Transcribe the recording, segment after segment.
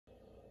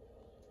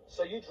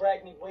So you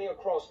dragged me way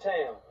across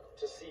town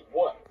to see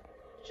what?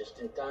 Just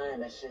in time,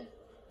 that's it.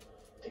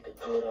 Take a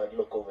good hard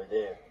look over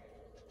there.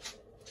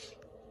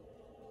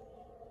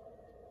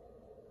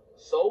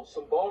 So,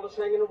 some ballers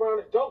hanging around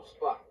a dope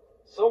spot.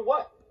 So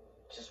what?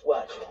 Just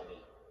watch,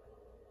 homie.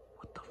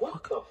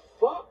 What the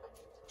fuck?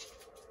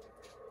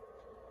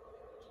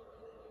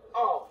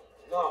 Oh,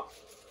 no.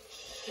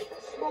 Shit,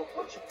 Smoke,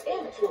 what you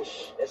into?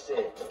 That's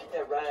it. Look at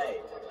that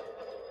ride.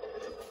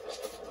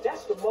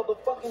 That's the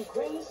motherfucking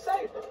green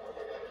saber.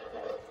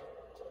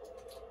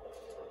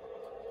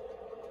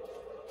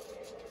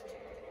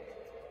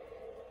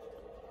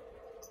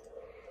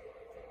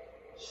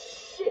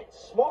 Shit,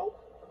 Smoke.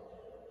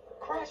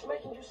 Crash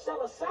making you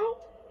sell us out?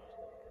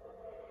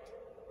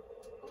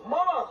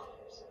 Moms!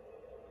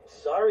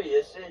 Sorry,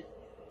 Issy.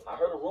 I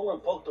heard a rumor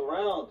and poked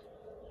around.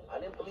 I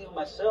didn't believe it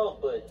myself,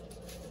 but...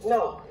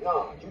 Nah,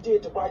 you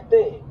did the right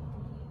thing.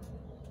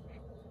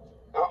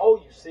 I owe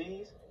you,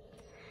 C's.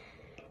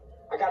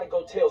 I gotta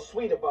go tell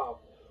Sweet about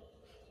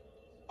it.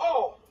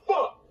 Oh,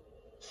 fuck!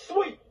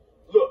 Sweet!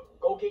 Look,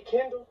 go get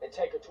Kendall and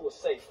take her to a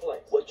safe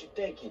place. What you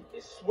thinking?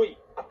 It's Sweet.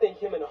 I think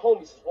him and the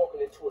homies is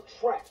walking into a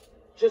trap.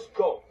 Just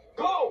go.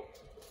 Go!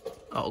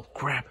 Oh,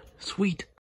 crap. Sweet.